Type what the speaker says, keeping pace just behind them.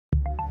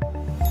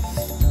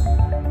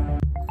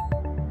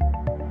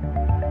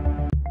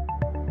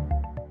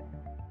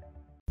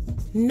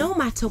no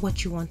matter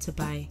what you want to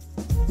buy.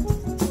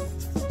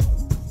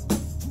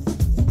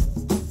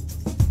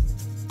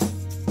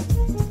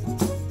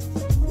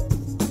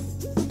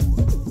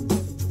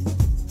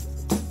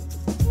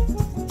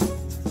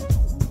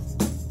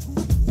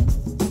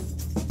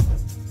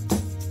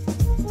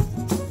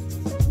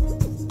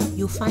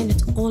 You'll find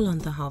it all on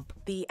the hub.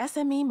 The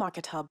SME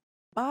Market Hub.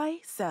 Buy,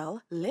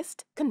 sell,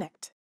 list,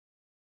 connect.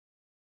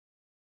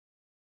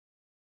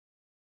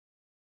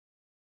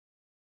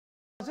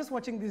 I was just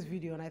watching this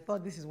video and I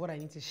thought this is what I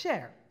need to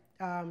share.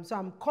 So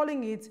I'm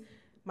calling it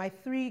my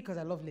 3, because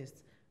I love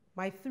lists,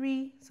 my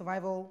 3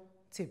 survival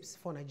tips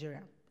for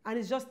Nigeria. And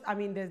it's just, I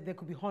mean, there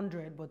could be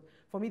 100, but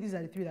for me, these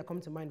are the 3 that come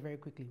to mind very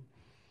quickly.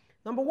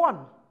 Number 1,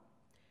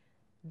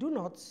 do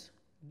not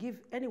give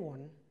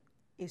anyone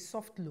a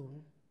soft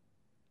loan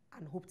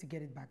and hope to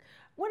get it back.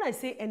 When I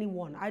say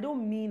anyone, I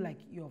don't mean like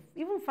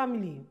even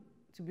family,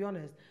 to be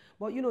honest.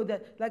 But you know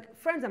that, like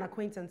friends and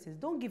acquaintances,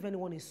 don't give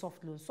anyone a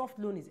soft loan. Soft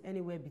loan is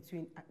anywhere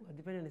between,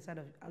 depending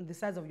on the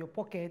size of your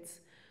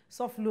pockets.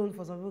 Soft loan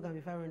for some people can be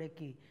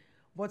 500K,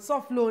 but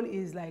soft loan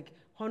is like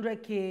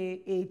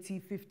 100K, 80,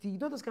 50, you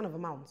know, those kind of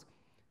amounts.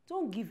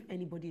 Don't give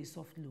anybody a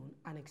soft loan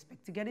and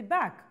expect to get it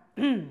back.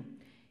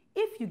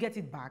 If you get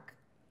it back,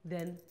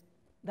 then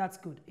that's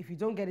good. If you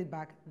don't get it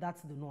back,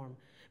 that's the norm.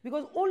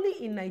 Because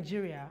only in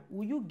Nigeria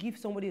will you give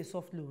somebody a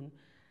soft loan,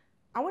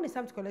 and when it's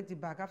time to collect it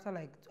back, after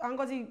like,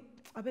 Ngozi,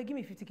 I beg, give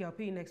me 50K, I'll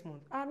pay you next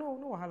month. Ah, no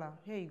wahala,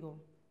 here you go.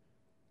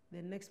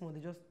 Then next month,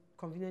 they just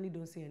conveniently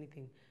don't say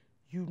anything.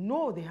 You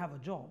know they have a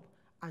job,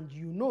 and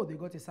you know they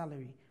got a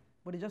salary,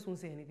 but they just won't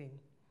say anything.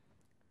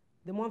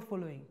 The month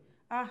following,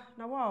 now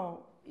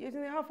wow,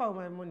 how far with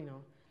my money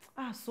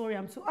now? Sorry,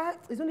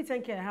 it's only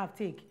 10K I have,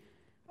 take.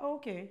 Oh,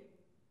 okay.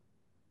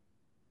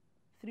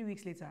 3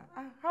 weeks later,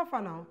 how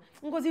far now?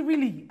 Ngozi,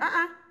 really?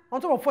 On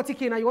top of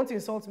 40K now, you want to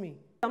insult me?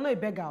 I'm not a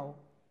beggar.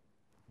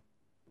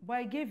 But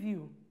I gave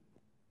you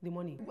the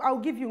money. I'll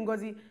give you,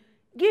 Ngozi.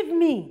 Give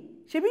me.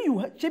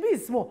 Shebi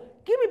is small.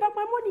 Give me back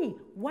my money.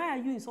 Why are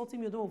you insulting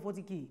me on top of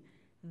 40K?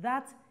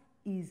 That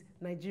is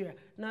Nigeria.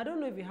 Now, I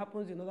don't know if it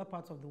happens in other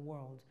parts of the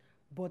world,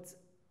 but,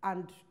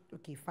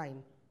 okay,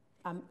 fine.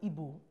 I'm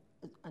Igbo,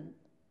 and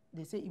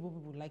they say Igbo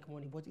people like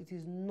money, but it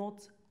is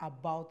not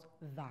about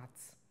that.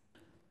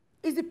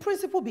 It's the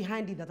principle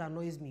behind it that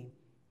annoys me.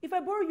 If I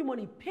borrow you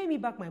money, pay me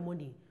back my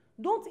money.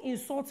 Don't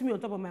insult me on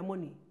top of my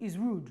money. It's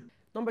rude.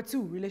 Number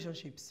 2,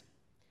 relationships.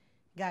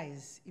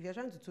 Guys, if you're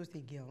trying to toast a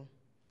girl,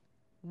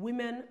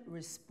 women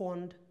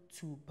respond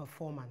to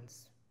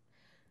performance.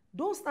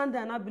 Don't stand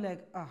there and not be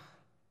like,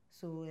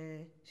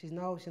 she's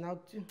now,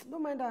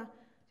 don't mind her.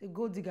 She's a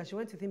gold digger. She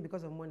went with him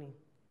because of money.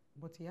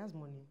 But he has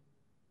money.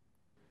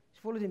 She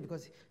followed him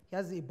because he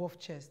has a buff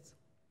chest.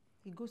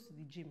 He goes to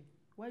the gym.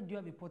 Why do you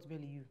have a pot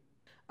belly, you?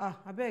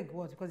 I beg,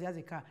 what? Because he has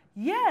a car.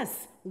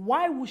 Yes!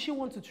 Why would she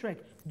want to trek?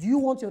 Do you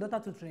want your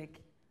daughter to trek?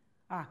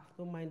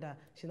 Don't mind her.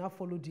 She now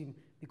followed him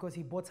because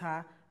he bought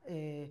her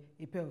a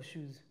pair of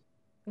shoes.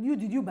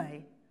 Did you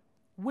buy?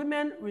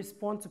 Women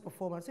respond to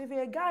performance. So if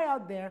you're a guy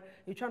out there,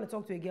 you're trying to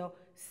talk to a girl,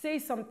 say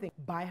something.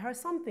 Buy her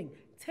something.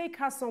 Take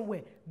her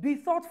somewhere. Be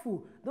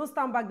thoughtful. Don't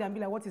stand back there and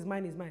be like, what is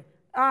mine is mine.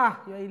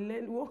 You're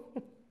a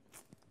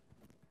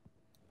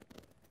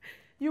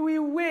You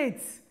will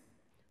wait.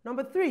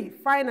 Number 3,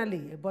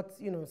 finally, but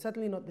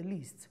certainly not the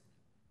least.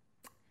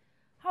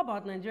 How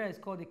about Nigeria is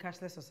called a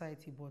cashless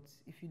society, but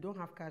if you don't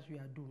have cash, you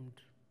are doomed.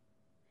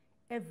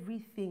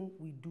 Everything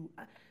we do.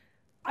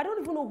 I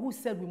don't even know who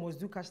said we must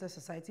do cashless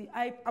society.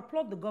 I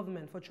applaud the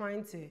government for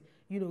trying to,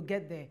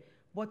 get there.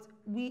 But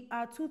we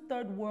are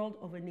 2/3 world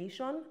of a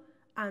nation,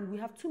 and we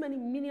have too many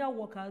menial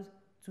workers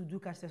to do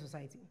cashless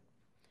society.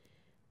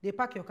 They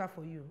park your car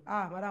for you.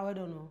 Madam, I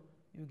don't know.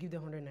 You give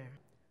them 100 naira.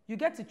 You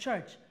get to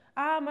church.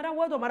 Madam,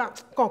 well done, madam.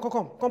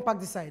 Come park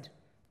this side.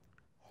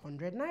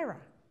 100 naira.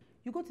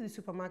 You go to the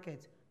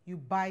supermarket, you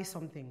buy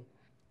something.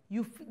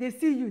 They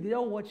see you, they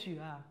don't watch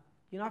you.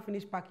 You're not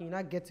finished packing, you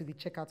not get to the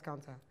checkout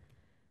counter.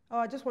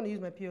 I just want to use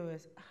my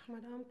POS.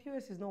 Madam,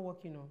 POS is not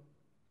working now.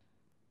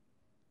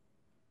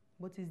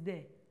 But it's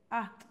there.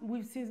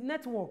 We've seen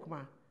network,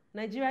 ma.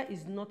 Nigeria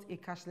is not a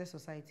cashless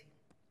society.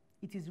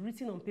 It is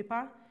written on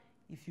paper.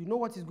 If you know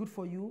what is good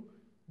for you,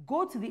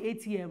 go to the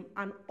ATM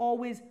and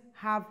always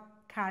have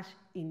cash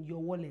in your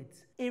wallet.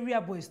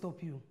 Area boys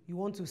stop you. You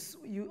want to,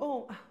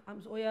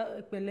 I'm so,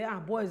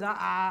 boys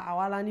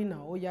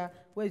now.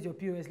 Where's your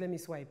POS? Let me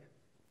swipe.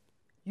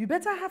 You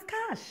better have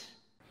cash.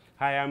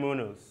 Hi, I'm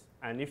Onos.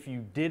 And if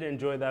you did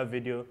enjoy that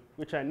video,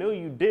 which I know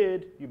you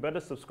did, you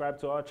better subscribe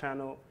to our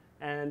channel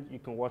and you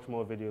can watch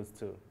more videos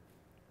too.